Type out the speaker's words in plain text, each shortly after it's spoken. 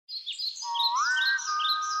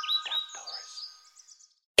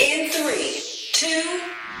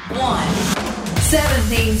7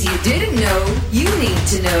 things you didn't know you need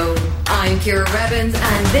to know. I'm Ciara Revens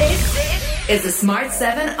and this is the Smart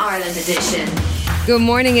 7 Ireland edition. Good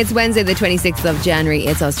morning, it's Wednesday the 26th of January.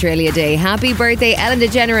 It's Australia Day. Happy birthday Ellen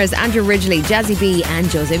DeGeneres, Andrew Ridgeley, Jazzy B and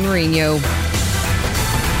Jose Mourinho.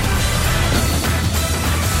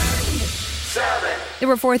 There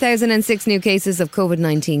were 4,006 new cases of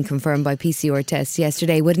COVID-19 confirmed by PCR tests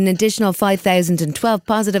yesterday, with an additional 5,012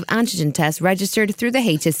 positive antigen tests registered through the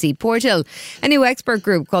HSC portal. A new expert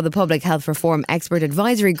group called the Public Health Reform Expert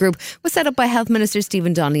Advisory Group was set up by Health Minister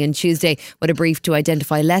Stephen Donnelly on Tuesday, with a brief to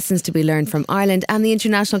identify lessons to be learned from Ireland and the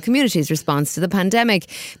international community's response to the pandemic.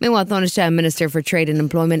 Meanwhile, Taoiseach Minister for Trade and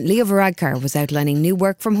Employment Leo Varadkar was outlining new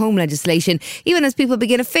work from home legislation, even as people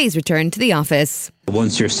begin a phased return to the office.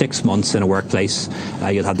 Once you're 6 months in a workplace,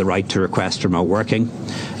 you'll have the right to request remote working.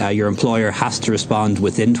 Your employer has to respond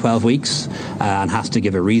within 12 weeks and has to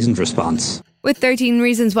give a reasoned response. With 13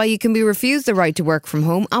 reasons why you can be refused the right to work from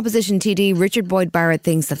home, opposition TD Richard Boyd Barrett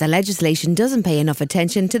thinks that the legislation doesn't pay enough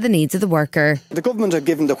attention to the needs of the worker. The government have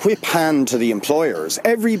given the whip hand to the employers.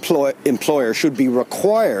 Every employer should be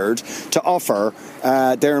required to offer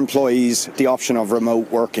their employees the option of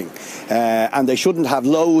remote working. And they shouldn't have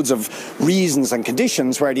loads of reasons and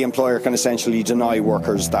conditions where the employer can essentially deny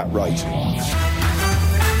workers that right.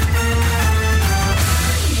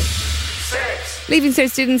 Leaving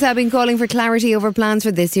Certs students have been calling for clarity over plans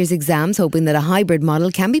for this year's exams, hoping that a hybrid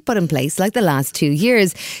model can be put in place like the last 2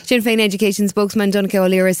 years. Sinn Féin Education spokesman Donncha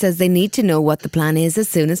O'Leary says they need to know what the plan is as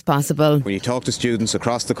soon as possible. When you talk to students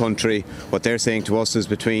across the country, what they're saying to us is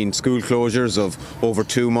between school closures of over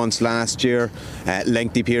 2 months last year,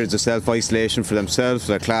 lengthy periods of self-isolation for themselves,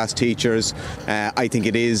 their class teachers, I think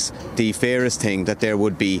it is the fairest thing that there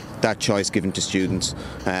would be that choice given to students.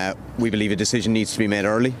 We believe a decision needs to be made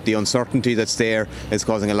early. The uncertainty that's there is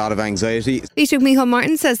causing a lot of anxiety. Taoiseach Micheál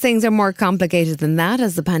Martin says things are more complicated than that,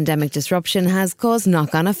 as the pandemic disruption has caused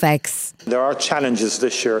knock-on effects. There are challenges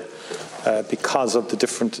this year because of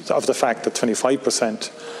the fact that 25%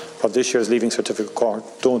 of this year's Leaving Certificate cohort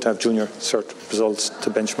don't have junior cert results to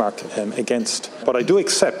benchmark against. But I do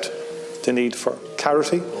accept the need for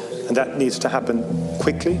clarity, and that needs to happen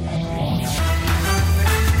quickly.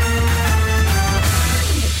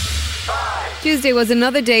 Tuesday was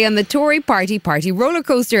another day on the Tory party roller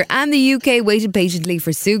coaster, and the UK waited patiently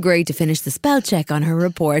for Sue Gray to finish the spell check on her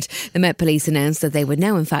report. The Met Police announced that they would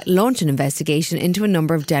now in fact launch an investigation into a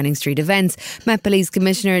number of Downing Street events. Met Police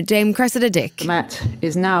Commissioner Dame Cressida Dick. The Met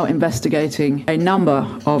is now investigating a number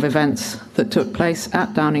of events that took place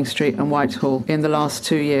at Downing Street and Whitehall in the last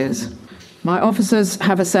 2 years. My officers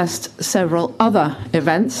have assessed several other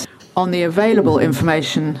events. On the available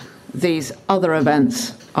information, these other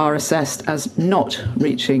events are assessed as not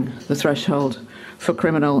reaching the threshold for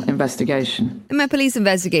criminal investigation. The Met Police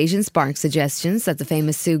investigation sparked suggestions that the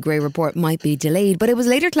famous Sue Gray report might be delayed, but it was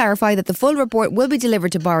later clarified that the full report will be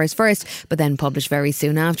delivered to Boris first, but then published very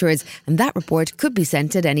soon afterwards, and that report could be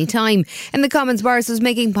sent at any time. In the Commons, Boris was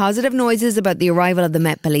making positive noises about the arrival of the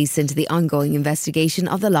Met Police into the ongoing investigation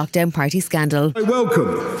of the lockdown party scandal. I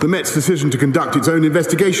welcome the Met's decision to conduct its own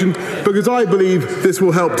investigation, because I believe this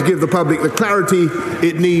will help to give the public the clarity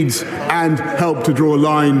it needs and help to draw a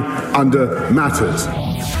line under matters.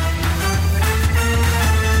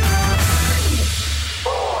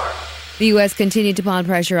 The US continued to pile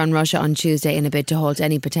pressure on Russia on Tuesday in a bid to halt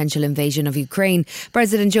any potential invasion of Ukraine.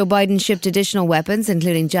 President Joe Biden shipped additional weapons,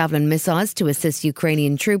 including Javelin missiles, to assist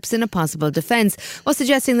Ukrainian troops in a possible defence, while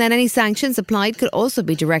suggesting that any sanctions applied could also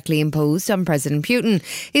be directly imposed on President Putin.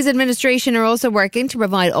 His administration are also working to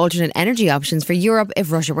provide alternate energy options for Europe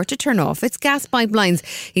if Russia were to turn off its gas pipelines.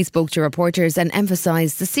 He spoke to reporters and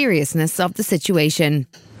emphasised the seriousness of the situation.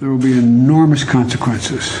 There will be enormous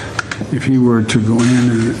consequences if he were to go in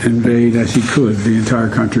and invade, as he could, the entire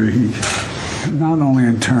country. Not only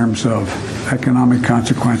in terms of economic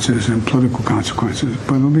consequences and political consequences,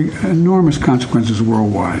 but there will be enormous consequences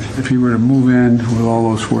worldwide. If he were to move in with all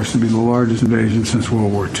those forces, it would be the largest invasion since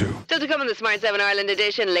World War II. Still to come in the Smart 7 Ireland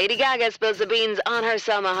edition, Lady Gaga spills the beans on her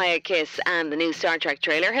Salma Hayek kiss, and the new Star Trek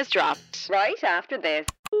trailer has dropped. Right after this.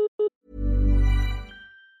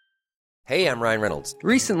 Hey, I'm Ryan Reynolds.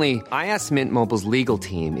 Recently, I asked Mint Mobile's legal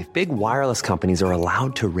team if big wireless companies are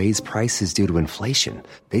allowed to raise prices due to inflation.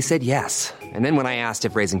 They said yes. And then when I asked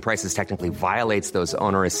if raising prices technically violates those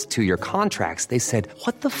onerous 2-year contracts, they said,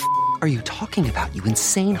 "What the f*** are you talking about, you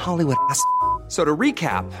insane Hollywood ass?" So to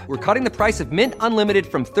recap, we're cutting the price of Mint Unlimited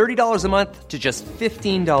from $30 a month to just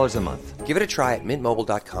 $15 a month. Give it a try at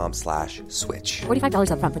mintmobile.com/switch.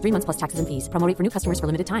 $45 up front for 3 months plus taxes and fees. Promo rate for new customers for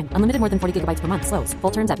limited time. Unlimited more than 40 gigabytes per month slows.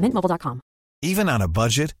 Full terms at mintmobile.com. Even on a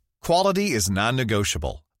budget, quality is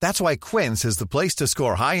non-negotiable. That's why Quince is the place to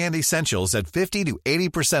score high-end essentials at 50 to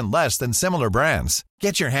 80% less than similar brands.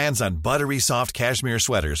 Get your hands on buttery soft cashmere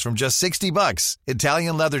sweaters from just $60,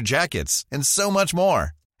 Italian leather jackets, and so much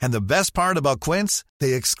more. And the best part about Quince,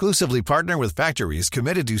 they exclusively partner with factories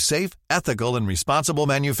committed to safe, ethical, and responsible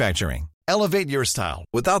manufacturing. Elevate your style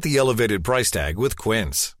without the elevated price tag with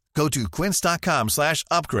Quince. Go to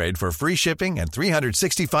quince.com/upgrade for free shipping and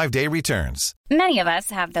 365-day returns. Many of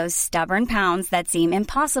us have those stubborn pounds that seem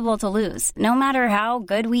impossible to lose, no matter how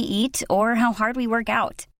good we eat or how hard we work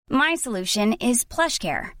out. My solution is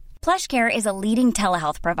PlushCare. PlushCare is a leading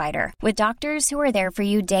telehealth provider with doctors who are there for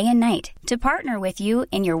you day and night to partner with you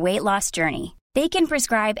in your weight loss journey. They can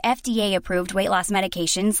prescribe FDA-approved weight loss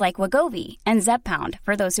medications like Wegovy and Zepbound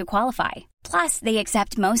for those who qualify. Plus, they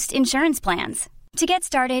accept most insurance plans. To get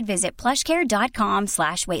started, visit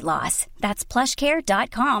plushcare.com/weightloss. That's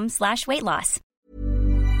plushcare.com/weightloss.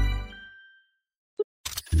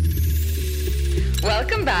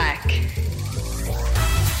 Welcome back.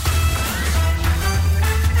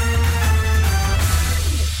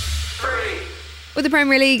 With the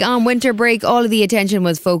Premier League on winter break, all of the attention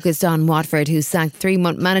was focused on Watford, who sacked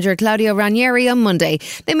 3-month manager Claudio Ranieri on Monday.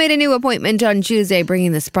 They made a new appointment on Tuesday,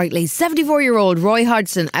 bringing the sprightly 74-year-old Roy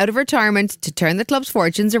Hodgson out of retirement to turn the club's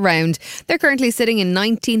fortunes around. They're currently sitting in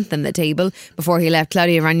 19th in the table. Before he left,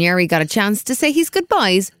 Claudio Ranieri got a chance to say his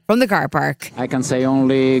goodbyes from the car park. I can say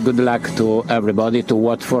only good luck to everybody, to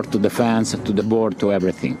Watford, to the fans, to the board, to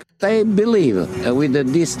everything. I believe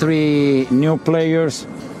with these 3 new players,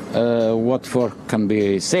 Watford can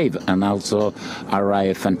be saved and also arrive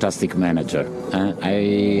a fantastic manager.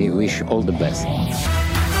 I wish all the best.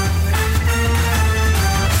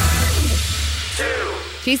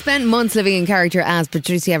 She spent months living in character as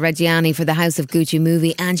Patricia Reggiani for the House of Gucci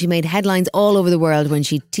movie, and she made headlines all over the world when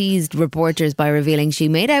she teased reporters by revealing she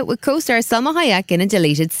made out with co-star Salma Hayek in a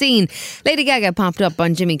deleted scene. Lady Gaga popped up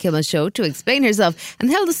on Jimmy Kimmel's show to explain herself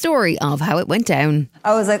and tell the story of how it went down.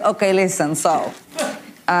 I was like, okay, listen, so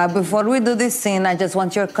before we do this scene, I just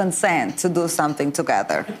want your consent to do something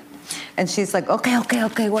together. And she's like, okay,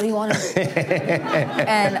 what do you want to do?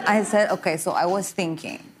 And I said, okay, so I was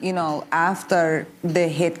thinking, after the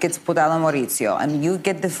hit gets put out on Maurizio and you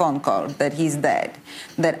get the phone call that he's dead,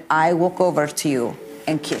 that I walk over to you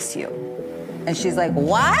and kiss you. And she's like,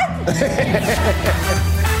 what?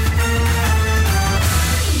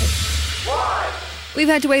 We've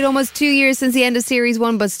had to wait almost 2 years since the end of Series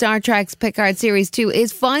 1, but Star Trek's Picard Series 2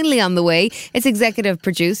 is finally on the way. It's executive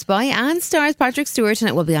produced by and stars Patrick Stewart, and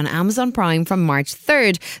it will be on Amazon Prime from March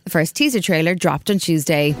 3rd. The first teaser trailer dropped on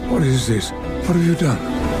Tuesday. What is this? What have you done?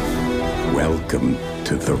 Welcome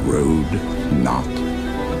to the road not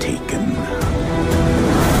taken.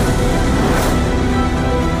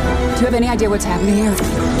 Do you have any idea what's happening here?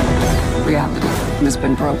 Reality has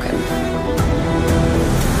been broken.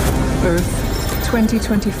 Earth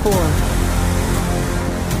 2024.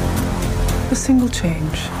 A single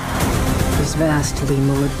change is vastly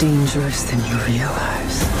more dangerous than you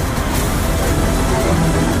realize.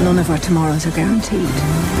 None of our tomorrows are guaranteed.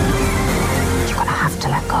 You're gonna have to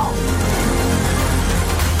let go.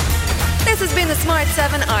 This has been the Smart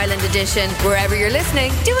 7 Ireland edition. Wherever you're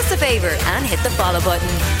listening, do us a favour and hit the follow button.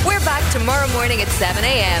 We're back tomorrow morning at 7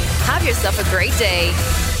 a.m. Have yourself a great day.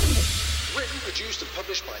 Written, produced and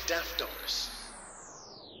published by Daft Doris.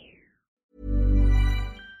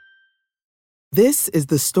 This is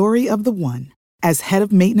the story of the one. As head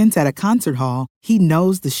of maintenance at a concert hall, he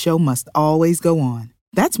knows the show must always go on.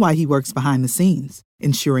 That's why he works behind the scenes,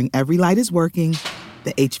 ensuring every light is working,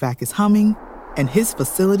 the HVAC is humming, and his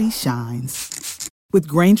facility shines. With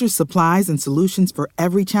Grainger's supplies and solutions for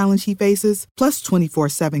every challenge he faces, plus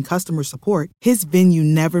 24/7 customer support, his venue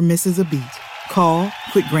never misses a beat. Call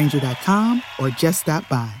quickgrainger.com or just stop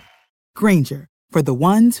by. Grainger, for the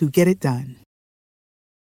ones who get it done.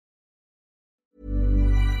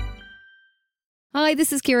 Hi,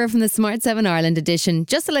 this is Ciara from the Smart 7 Ireland edition.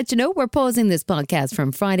 Just to let you know, we're pausing this podcast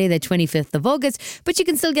from Friday the 25th of August, but you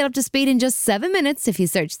can still get up to speed in just 7 minutes if you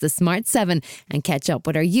search the Smart 7 and catch up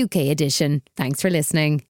with our UK edition. Thanks for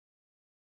listening.